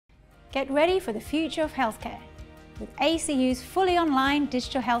Get ready for the future of healthcare with ACU's fully online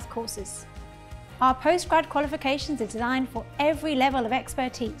digital health courses. Our postgrad qualifications are designed for every level of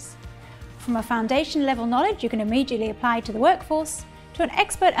expertise, from a foundation level knowledge you can immediately apply to the workforce to an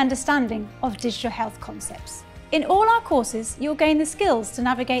expert understanding of digital health concepts. In all our courses, you'll gain the skills to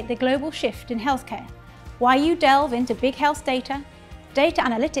navigate the global shift in healthcare, while you delve into big health data, data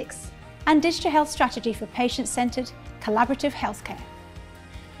analytics, and digital health strategy for patient-centered, collaborative healthcare.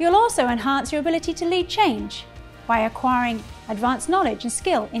 You'll also enhance your ability to lead change by acquiring advanced knowledge and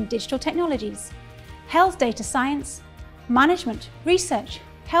skill in digital technologies, health data science, management, research,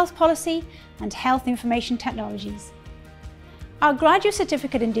 health policy, and health information technologies. Our graduate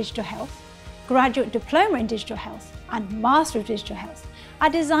certificate in digital health, graduate diploma in digital health, and master of digital health are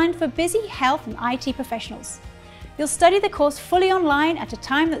designed for busy health and IT professionals. You'll study the course fully online at a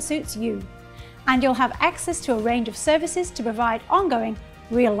time that suits you, and you'll have access to a range of services to provide ongoing,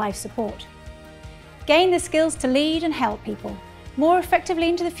 real-life support. Gain the skills to lead and help people more effectively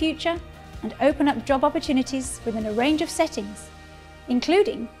into the future and open up job opportunities within a range of settings,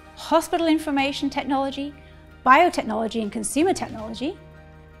 including hospital information technology, biotechnology and consumer technology,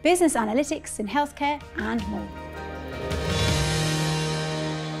 business analytics in healthcare, and more.